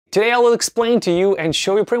Today I will explain to you and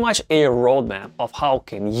show you pretty much a roadmap of how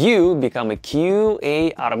can you become a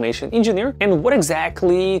QA automation engineer and what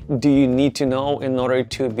exactly do you need to know in order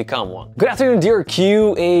to become one. Good afternoon, dear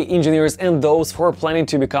QA engineers and those who are planning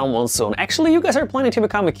to become one soon. Actually, you guys are planning to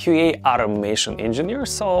become a QA automation engineer,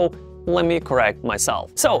 so let me correct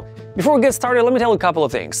myself. So, before we get started, let me tell you a couple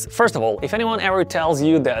of things. First of all, if anyone ever tells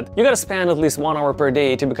you that you gotta spend at least 1 hour per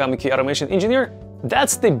day to become a QA automation engineer,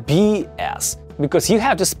 that's the BS. Because you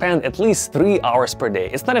have to spend at least 3 hours per day.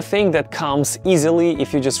 It's not a thing that comes easily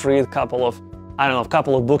if you just read a couple of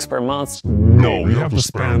books per month. No, you have to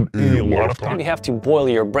spend a lot of time. You have to boil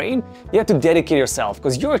your brain, you have to dedicate yourself,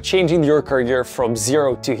 because you're changing your career from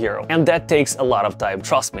 0 to hero. And that takes a lot of time,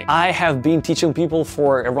 trust me. I have been teaching people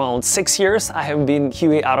for around 6 years. I have been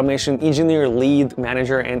QA automation engineer, lead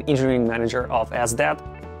manager, and engineering manager of SDAT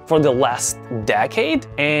for the last decade,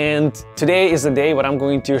 and today is the day when I'm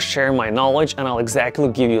going to share my knowledge and I'll exactly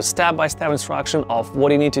give you step-by-step instruction of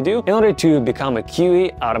what you need to do in order to become a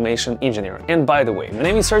QA automation engineer. And by the way, my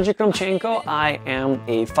name is Sergey Kromchenko. I am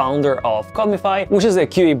a founder of Codemify, which is a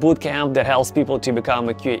QA bootcamp that helps people to become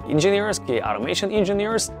a QA engineers, QA automation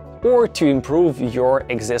engineers, or to improve your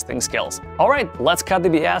existing skills. All right, let's cut the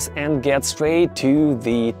BS and get straight to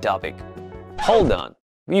the topic. Hold on.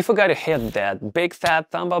 You forgot to hit that big fat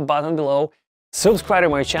thumb up button below, subscribe to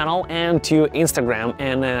my channel and to Instagram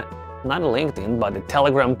and not LinkedIn, but the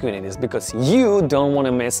Telegram communities, because you don't want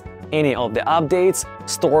to miss any of the updates,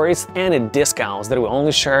 stories, and the discounts that we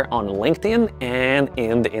only share on LinkedIn and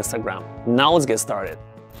in the Instagram. Now let's get started.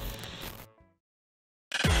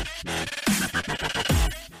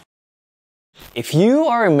 If you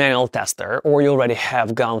are a manual tester, or you already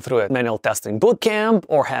have gone through a manual testing bootcamp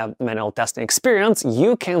or have manual testing experience,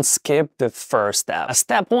 you can skip the first step.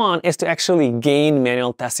 Step 1 is to actually gain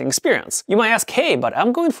manual testing experience. You might ask, hey, but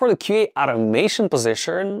I'm going for the QA automation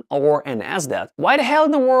position or an SDAT. Why the hell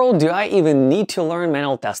in the world do I even need to learn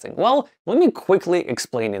manual testing? Well, let me quickly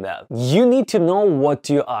explain you that. You need to know what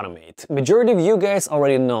to automate. Majority of you guys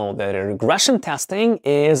already know that regression testing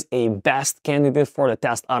is a best candidate for the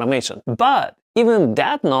test automation. But even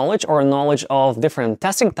that knowledge or knowledge of different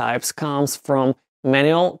testing types comes from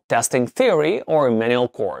manual testing theory or manual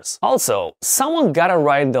course. Also, someone gotta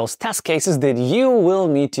write those test cases that you will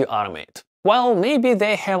need to automate. Well, maybe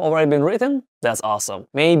they have already been written. That's awesome.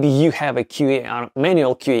 Maybe you have a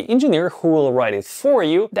manual QA engineer who will write it for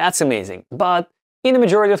you. That's amazing. But in the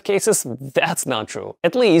majority of cases, that's not true.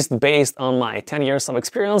 At least based on my 10 years of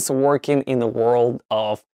experience working in the world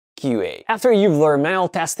of QA. After you've learned manual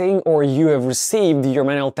testing or you have received your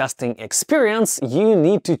manual testing experience, you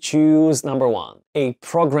need to choose number 1, a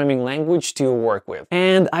programming language to work with.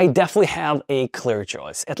 And I definitely have a clear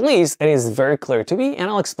choice. At least it is very clear to me, and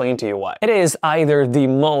I'll explain to you why. It is either the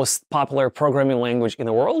most popular programming language in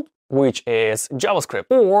the world, which is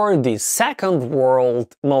JavaScript, or the second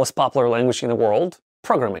most popular language in the world,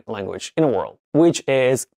 programming language in the world, which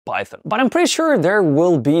is Python. But I'm pretty sure there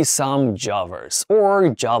will be some Javers or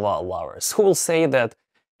Java lovers who will say that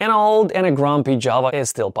an old and a grumpy Java is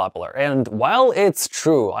still popular. And while it's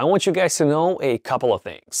true, I want you guys to know a couple of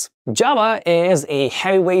things. Java is a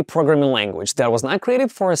heavyweight programming language that was not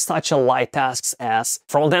created for such a light tasks as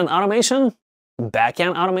front-end automation,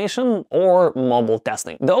 back-end automation, or mobile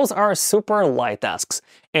testing. Those are super light tasks.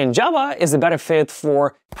 And Java is a better fit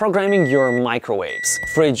for programming your microwaves,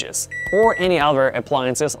 fridges, or any other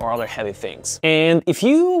appliances or other heavy things. And if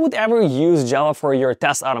you would ever use Java for your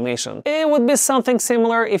test automation, it would be something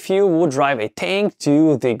similar if you would drive a tank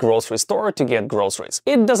to the grocery store to get groceries.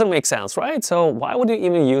 It doesn't make sense, right? So why would you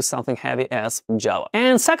even use something heavy as Java?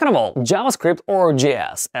 And second of all, JavaScript or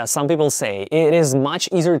JS, as some people say, it is much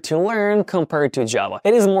easier to learn compared to Java.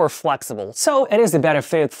 It is more flexible, so it is a better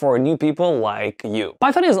fit for new people like you.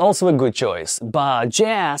 Python is also a good choice, but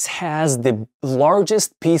JS has the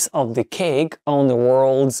largest piece of the cake on the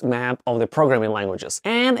world's map of the programming languages,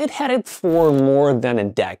 and it had it for more than a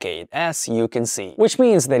decade, as you can see, which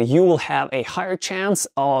means that you will have a higher chance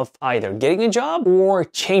of either getting a job or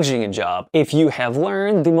changing a job if you have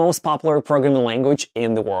learned the most popular programming language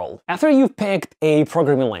in the world. After you've picked a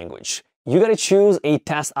programming language, you gotta choose a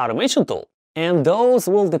test automation tool. And those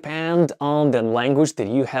will depend on the language that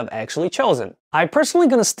you have actually chosen. I'm personally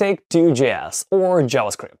gonna stick to JS or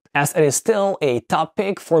JavaScript, as it is still a top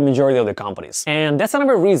pick for majority of the companies. And that's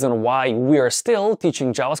another reason why we are still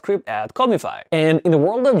teaching JavaScript at Codemify. And in the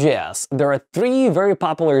world of JS, there are 3 very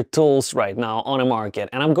popular tools right now on the market,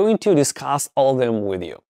 and I'm going to discuss all of them with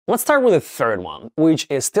you. Let's start with the third one, which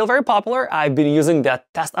is still very popular. I've been using that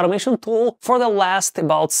test automation tool for the last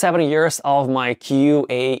about 7 years of my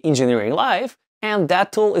QA engineering life, and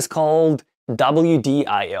that tool is called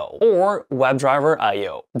WDIO or WebDriver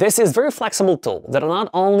IO. This is a very flexible tool that not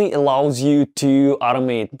only allows you to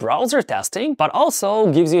automate browser testing, but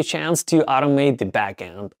also gives you a chance to automate the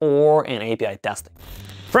backend or an API testing.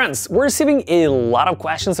 Friends, we're receiving a lot of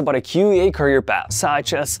questions about a QA career path,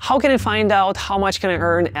 such as how can I find out how much can I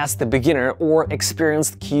earn as the beginner or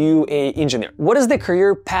experienced QA engineer? What does the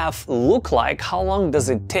career path look like? How long does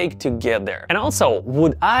it take to get there? And also,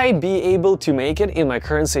 would I be able to make it in my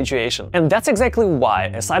current situation? And that's exactly why,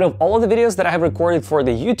 aside of all of the videos that I have recorded for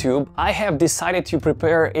the YouTube, I have decided to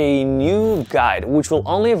prepare a new guide, which will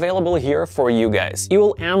only be available here for you guys. It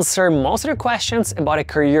will answer most of your questions about a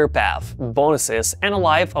career path, bonuses, and a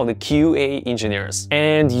life of the QA engineers.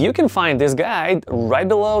 And you can find this guide right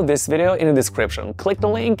below this video in the description. Click the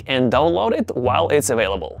link and download it while it's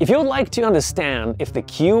available. If you would like to understand if the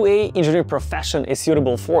QA engineer profession is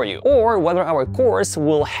suitable for you, or whether our course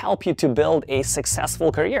will help you to build a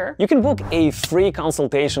successful career, you can book a free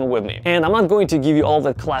consultation with me. And I'm not going to give you all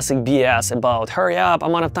the classic BS about hurry up,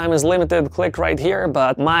 amount of time is limited, click right here,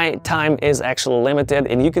 but my time is actually limited,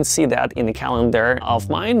 and you can see that in the calendar of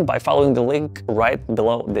mine by following the link right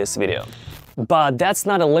below this video. But that's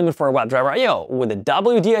not a limit for WebDriver IO. With the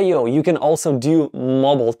WDIO, you can also do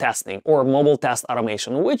mobile testing or mobile test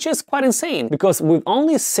automation, which is quite insane because with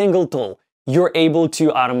only a single tool, you're able to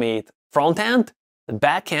automate front-end,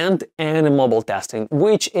 back-end, and mobile testing,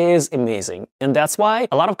 which is amazing. And that's why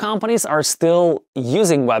a lot of companies are still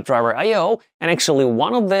using WebDriver IO. And actually,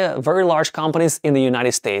 one of the very large companies in the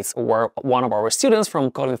United States, where one of our students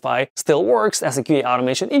from Codemify still works as a QA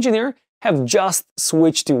automation engineer, have just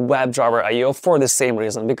switched to WebDriver IO for the same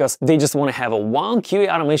reason, because they just want to have a one QA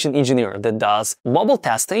automation engineer that does mobile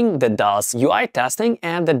testing, that does UI testing,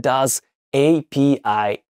 and that does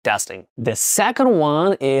API testing. The second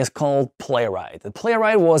one is called Playwright. The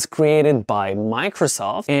Playwright was created by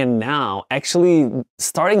Microsoft, and now, actually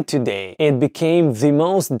starting today, it became the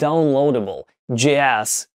most downloadable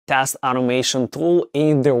JS test automation tool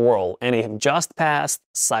in the world, and it just passed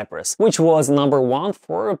Cypress, which was #1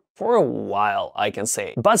 for a while, I can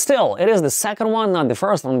say. But still, it is the second one, not the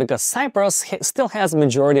first one, because Cypress still has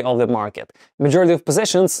majority of the market. Majority of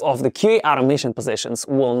positions of the QA automation positions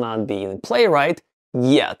will not be in Playwright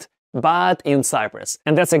yet, but in Cypress.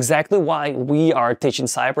 And that's exactly why we are teaching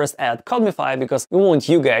Cypress at Codemify, because we want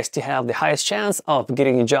you guys to have the highest chance of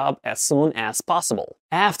getting a job as soon as possible.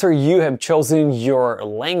 After you have chosen your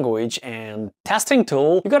language and testing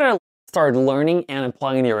tool, you gotta start learning and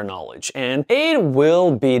applying your knowledge. And it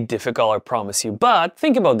will be difficult, I promise you. But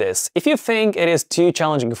think about this. If you think it is too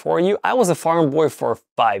challenging for you, I was a farm boy for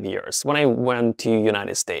 5 years when I went to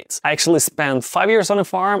United States. I actually spent 5 years on a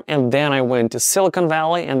farm, and then I went to Silicon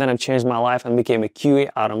Valley, and then I changed my life and became a QA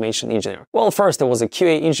automation engineer. Well, first I was a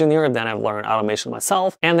QA engineer, then I learned automation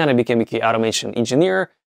myself, and then I became a QA automation engineer,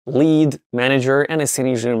 lead manager, and a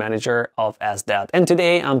senior engineer manager of SDAT. And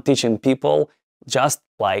today I'm teaching people just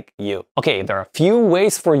like you. Okay, there are a few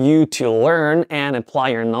ways for you to learn and apply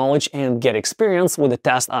your knowledge and get experience with the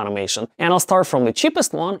test automation. And I'll start from the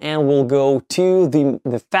cheapest one and we'll go to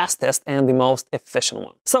the fastest and the most efficient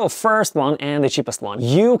one. So first one and the cheapest one.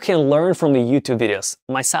 You can learn from the YouTube videos.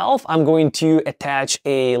 Myself, I'm going to attach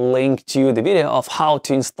a link to the video of how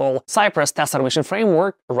to install Cypress Test Automation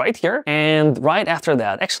Framework right here. And right after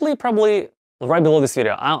that, actually probably right below this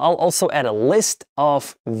video, I'll also add a list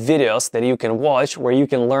of videos that you can watch where you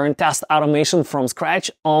can learn test automation from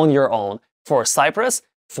scratch on your own for Cypress,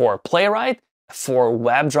 for Playwright, for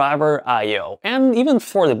WebDriver IO, and even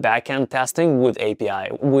for the backend testing with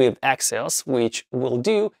API, with Axios, which will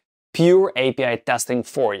do pure API testing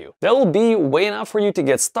for you. That will be way enough for you to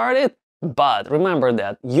get started. But remember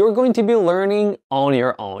that you're going to be learning on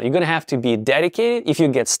your own. You're going to have to be dedicated. If you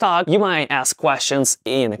get stuck, you might ask questions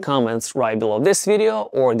in the comments right below this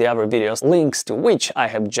video or the other videos, links to which I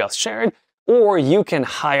have just shared. Or you can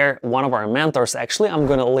hire one of our mentors. Actually, I'm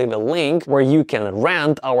going to leave a link where you can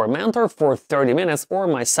rent our mentor for 30 minutes or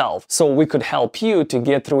myself. So we could help you to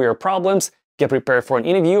get through your problems, get prepared for an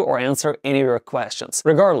interview, or answer any of your questions.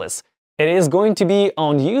 Regardless, it is going to be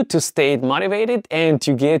on you to stay motivated and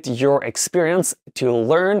to get your experience, to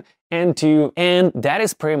learn, and that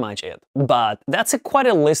is pretty much it. But that's quite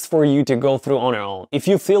a list for you to go through on your own. If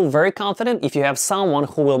you feel very confident, if you have someone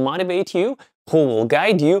who will motivate you, who will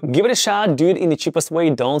guide you, give it a shot, do it in the cheapest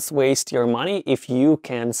way, don't waste your money if you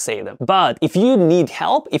can save them. But if you need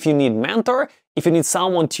help, if you need mentor, if you need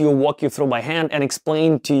someone to walk you through by hand and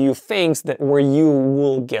explain to you things that where you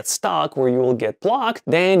will get stuck, where you will get blocked,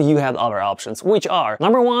 then you have other options, which are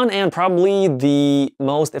 #1 and probably the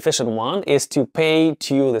most efficient one is to pay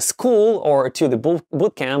to the school or to the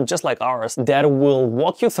bootcamp, just like ours, that will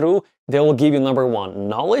walk you through They will give you number 1,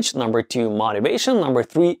 knowledge, number 2, motivation, number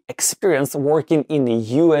 3, experience working in a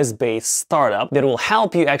US-based startup that will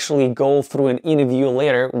help you actually go through an interview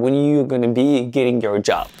later when you're going to be getting your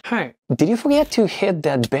job. Hey, did you forget to hit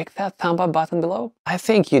that big fat thumb up button below? I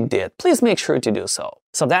think you did. Please make sure to do so.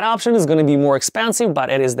 So that option is going to be more expensive, but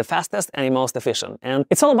it is the fastest and the most efficient. And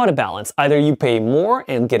it's all about a balance. Either you pay more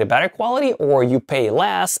and get a better quality, or you pay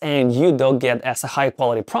less and you don't get as a high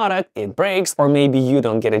quality product, it breaks, or maybe you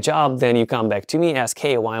don't get a job, then you come back to me, ask,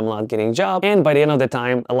 hey, why I'm not getting a job? And by the end of the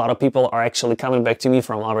time, a lot of people are actually coming back to me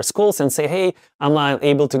from other schools and say, hey, I'm not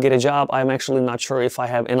able to get a job. I'm actually not sure if I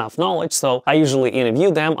have enough knowledge. So I usually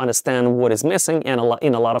interview them, understand what is missing, and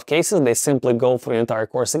in a lot of cases, they simply go through the entire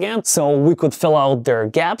course again. So we could fill out their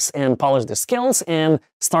gaps and polish their skills and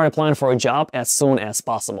start applying for a job as soon as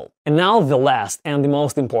possible. And now the last and the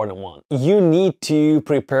most important one. You need to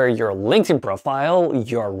prepare your LinkedIn profile,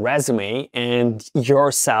 your resume, and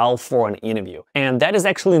yourself for an interview. And that is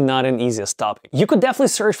actually not an easiest topic. You could definitely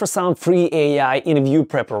search for some free AI interview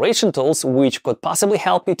preparation tools which could possibly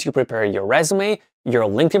help you to prepare your resume, your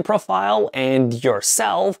LinkedIn profile, and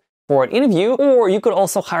yourself for an interview, or you could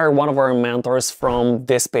also hire one of our mentors from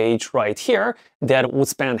this page right here that would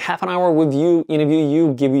spend half an hour with you, interview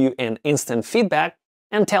you, give you an instant feedback,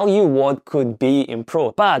 and tell you what could be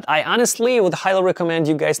improved. But I honestly would highly recommend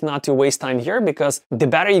you guys not to waste time here, because the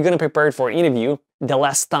better you're gonna prepare for an interview, the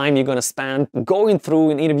less time you're gonna spend going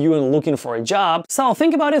through an interview and looking for a job. So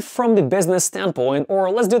think about it from the business standpoint,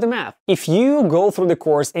 or let's do the math. If you go through the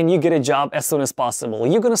course and you get a job as soon as possible,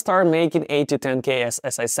 you're gonna start making 8 to 10K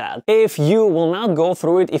as I said. If you will not go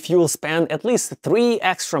through it, if you will spend at least 3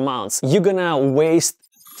 extra months, you're gonna waste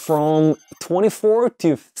from $24,000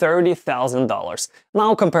 to $30,000.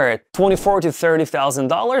 Now compare it, $24,000 to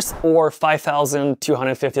 $30,000 or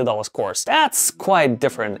 $5,250 course. That's quite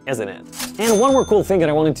different, isn't it? And one more cool thing that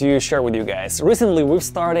I wanted to share with you guys. Recently, we've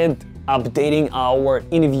started updating our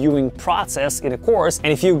interviewing process in a course,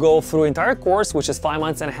 and if you go through entire course, which is 5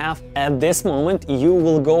 months and a half, at this moment you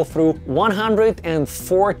will go through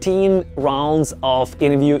 114 rounds of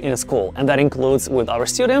interview in a school, and that includes with our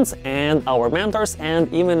students and our mentors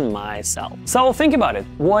and even myself. So think about it,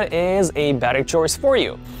 what is a better choice for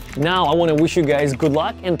you? Now I want to wish you guys good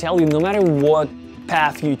luck and tell you, no matter what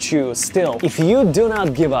path you choose, still, if you do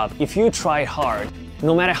not give up, if you try hard,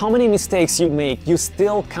 no matter how many mistakes you make, you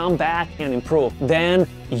still come back and improve, then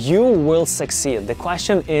you will succeed. The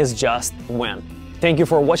question is just when. Thank you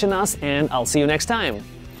for watching us, and I'll see you next time.